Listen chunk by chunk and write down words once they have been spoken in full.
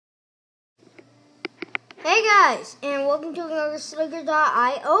Hey guys, and welcome to another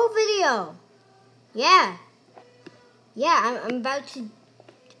Slinger.io video. Yeah, I'm about to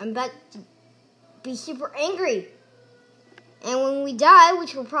be super angry. And when we die,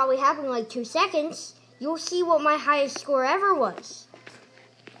 which will probably happen in like 2 seconds, you'll see what my highest score ever was.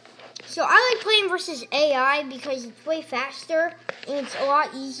 So I like playing versus AI because it's way faster and it's a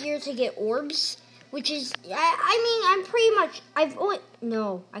lot easier to get orbs, which is, I'm pretty much, I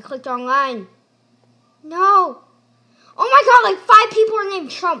clicked online. No. Oh my god, like 5 people are named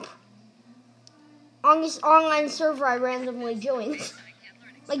Trump on this online server I randomly joined.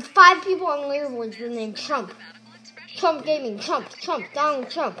 Like 5 people on leaderboards were named Trump. Trump Gaming, Trump, Donald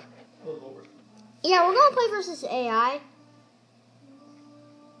Trump. Yeah, we're gonna play versus AI,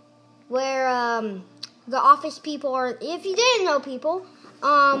 where the office people are. If you didn't know, people,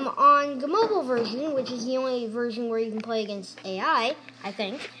 on the mobile version, which is the only version where you can play against AI, I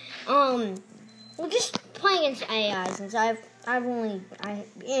think. We'll just play against AI since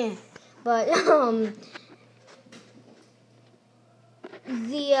but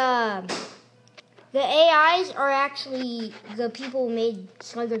the AIs are actually the people who made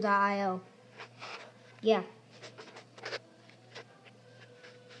Slugger.io. Yeah.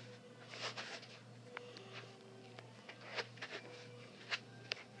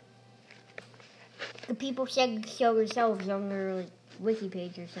 The people said show themselves on their wiki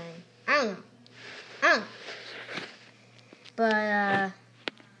page or something. I don't know. But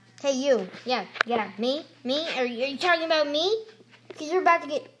hey you. Yeah, me? Are you talking about me? Because you're about to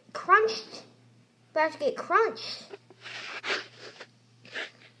get crunched.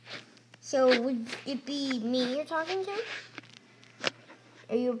 So would it be me you're talking to?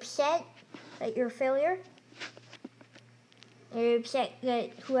 Are you upset that you're a failure? Are you upset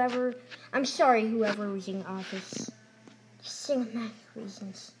that I'm sorry whoever was in office. Cinematic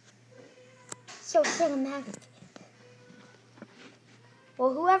reasons. So cinematic.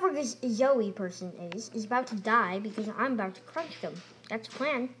 Well, whoever this Zoe person is about to die because I'm about to crunch them. That's the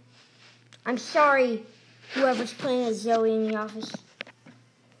plan. I'm sorry whoever's playing as Zoe in the office.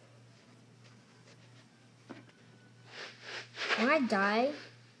 When I die,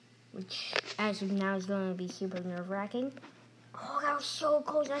 which as of now is going to be super nerve-wracking. Oh, that was so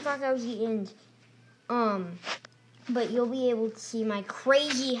close. I thought that was the end. But you'll be able to see my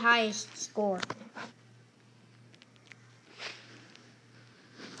crazy highest score.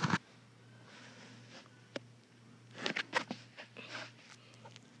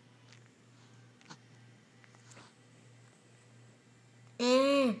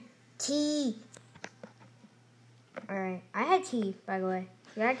 T. Alright, I had T, by the way.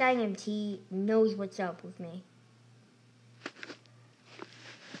 That guy named T knows what's up with me.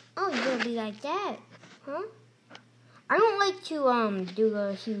 Oh, you're gonna be like that, huh? I don't like to, do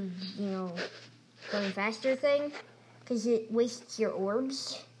the huge, going faster thing, because it wastes your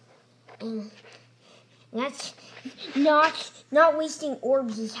orbs. And that's not wasting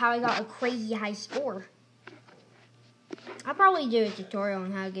orbs is how I got a crazy high score. I'll probably do a tutorial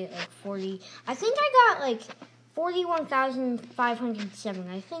on how to get, 40. I think I got, 41,507.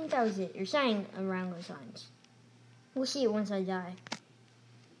 I think that was it. You're saying around those lines. We'll see it once I die.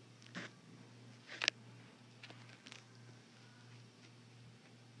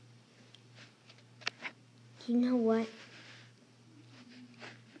 You know what?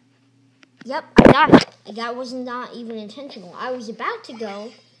 Yep, I got it. That was not even intentional. I was about to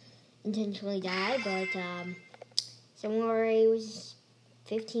go intentionally die, but someone already was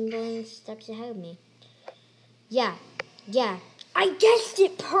 15 billion steps ahead of me. Yeah. I guessed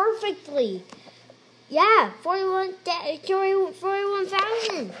it perfectly. Yeah,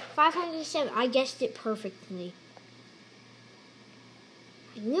 41,507. I guessed it perfectly.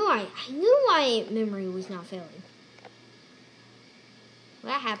 I knew my memory was not failing.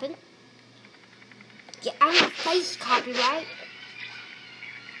 What happened? Get out of my face, copyright.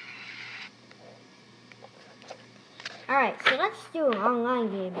 Alright, so let's do an online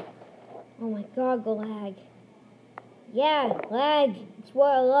game. Oh my god, the lag. Yeah, lag. It's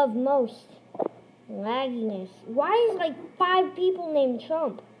what I love most. Lagginess. Why is 5 people named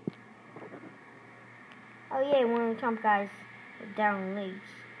Trump? Oh yeah, one of the Trump guys is down leagues.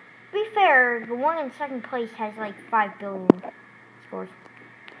 To be fair, the one in second place has 5 billion scores.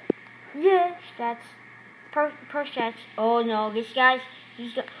 Yeah, stats. Pro stats. Oh no, this guy's he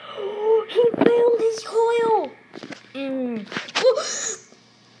failed his coil.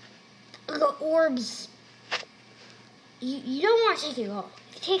 The orbs. You don't want to take it all.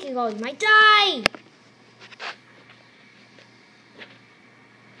 If you take it all, you might die.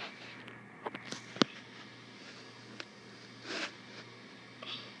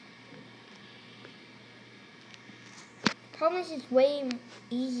 problem is it's way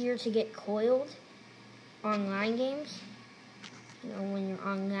easier to get coiled online games. You know, when you're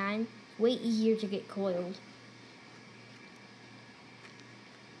online, it's way easier to get coiled.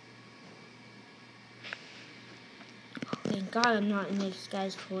 Thank God I'm not in this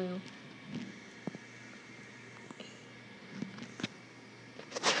guy's coil.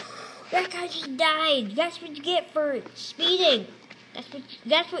 That guy just died. That's what you get for speeding.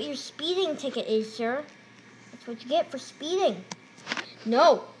 That's what your speeding ticket is, sir. That's what you get for speeding.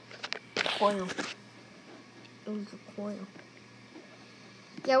 No. Coil. It was a coil.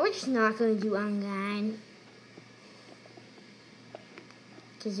 Yeah, we're just not going to do online.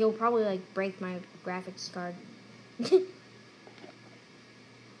 Because you'll probably, like, break my graphics card.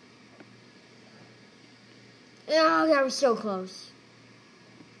 Oh, that was so close.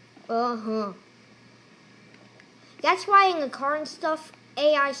 Uh-huh. That's why in the car and stuff,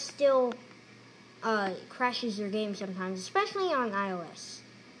 AI still crashes your game sometimes, especially on iOS.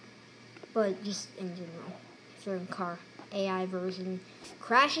 But just in general, if you're in car, AI version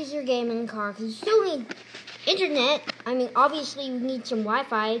crashes your game in the car because you still need internet. I mean, obviously you need some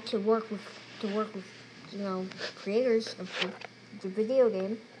Wi-Fi to work with you know, creators of the video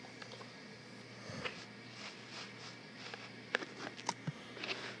game.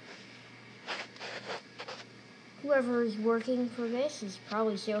 Whoever is working for this is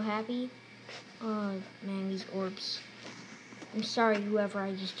probably so happy. Oh, man, these orbs. I'm sorry, whoever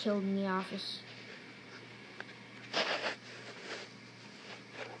I just killed in the office.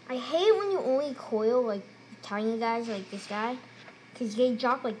 I hate when you only coil, like, tiny guys like this guy. Because they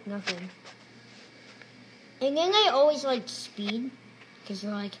drop, like, nothing. And then they always, like, speed. Because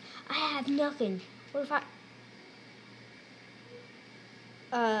they're like, I have nothing. What if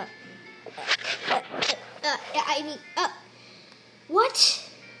what?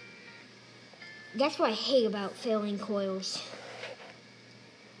 That's what I hate about failing coils.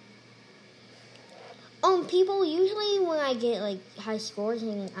 People usually when I get like high scores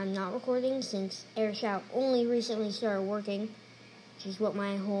and I'm not recording since AirShout only recently started working, which is what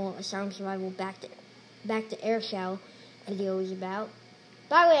my whole Asylum Survival back to AirShout video is about.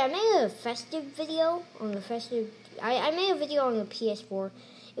 By the way, I made a festive video on the I made a video on the PS4.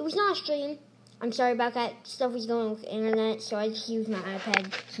 It was not a stream. I'm sorry about that. Stuff was going on with the internet, so I just used my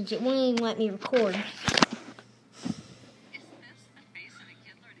iPad since it wouldn't even let me record. Is this a face of a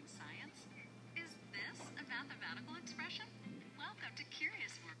kid learning science? Is this a mathematical expression? Welcome to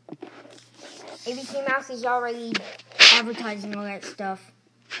Curious World. ABC Mouse is already advertising all that stuff.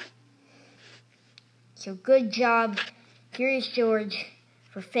 So good job, Curious George,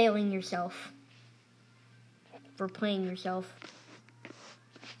 for failing yourself. For playing yourself.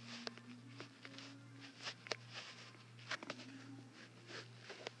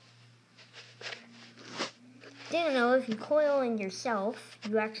 Didn't know if you coil in yourself,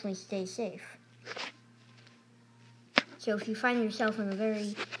 you actually stay safe. So if you find yourself in a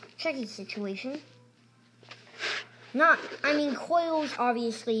very tricky situation, coils,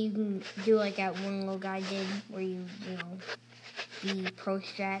 obviously, you can do like that one little guy did, where you be pro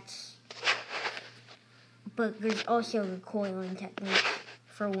strats. But there's also the coiling technique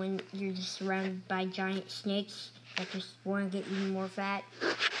for when you're just surrounded by giant snakes that just want to get even more fat,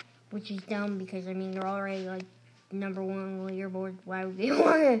 which is dumb because, they're already, like, #1 on the leaderboard. Why would they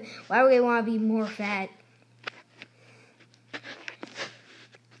want to be more fat?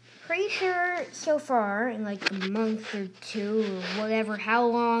 Pretty sure so far, in like a month or two, or whatever,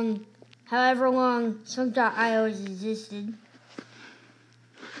 however long Slunk.io has existed,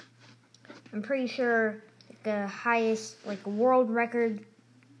 I'm pretty sure the highest, like, world record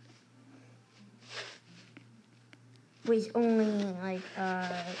was only, like,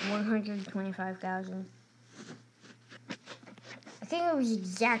 125,000. I think it was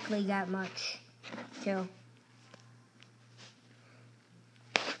exactly that much, too.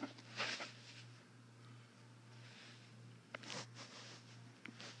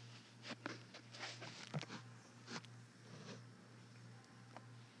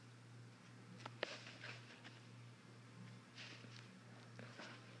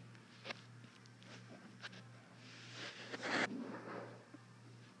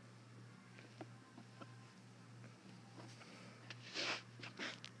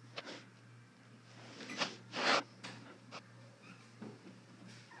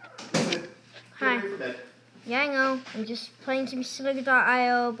 Hi. Yeah, I know. I'm just playing some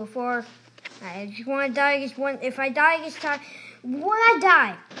Slug.io before. I just want to die against one. If I die against time, when I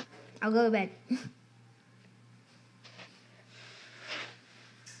die, I'll go to bed.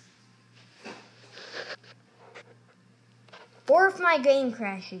 Or if my game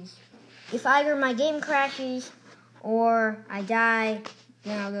crashes. If either my game crashes or I die,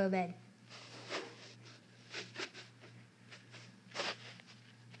 then I'll go to bed.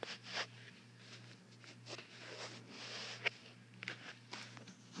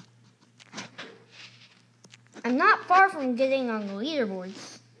 I'm not far from getting on the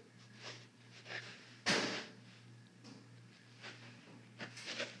leaderboards.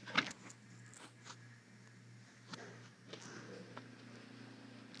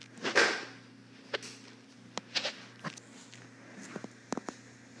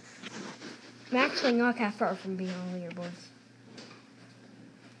 I'm actually not that far from being on leaderboards.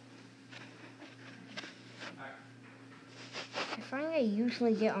 I find I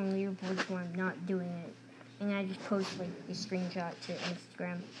usually get on leaderboards when I'm not doing it. And I just post like a screenshot to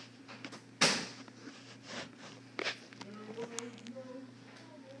Instagram.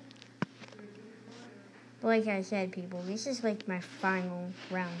 But like I said, people, this is like my final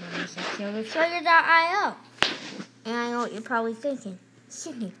round on this episode of Slayer.io. And I know what you're probably thinking.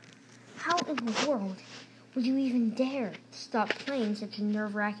 Sydney, how in the world would you even dare stop playing such a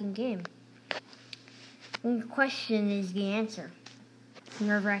nerve-wracking game? The question is the answer.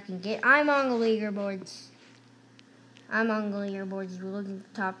 Nerve-wracking game. I'm on the leaderboards. If you look at the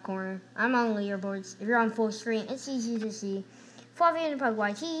top corner. I'm on the leaderboards. If you're on full screen, it's easy to see. Fluffy and Pug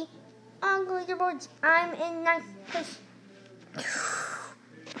YT on the leaderboards. I'm in ninth place.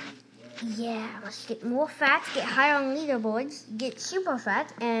 Yeah, let's get more fat, get higher on leaderboards, get super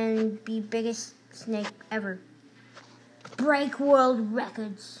fat, and be biggest snake ever. Break world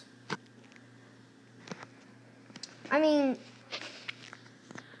records. I mean,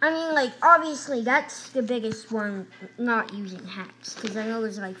 like, obviously, that's the biggest one not using hacks, because I know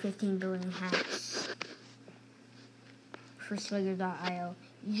there's like 15 billion hacks for Slayer.io.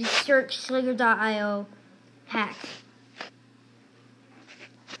 You just search Slayer.io hack,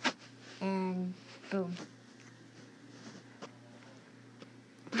 and boom.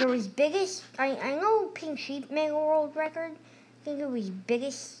 There was biggest, I know Pink Sheep made a world record. I think it was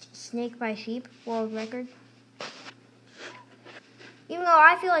biggest snake by sheep world record. Even though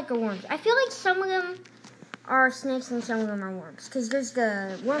I feel like they're worms. I feel like some of them are snakes and some of them are worms. Because there's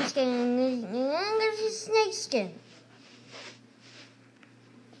the worm skin and there's the snake skin.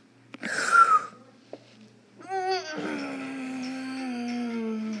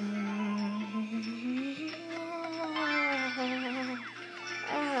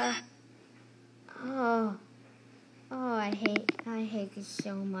 I hate this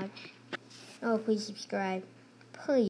so much. Oh, please subscribe.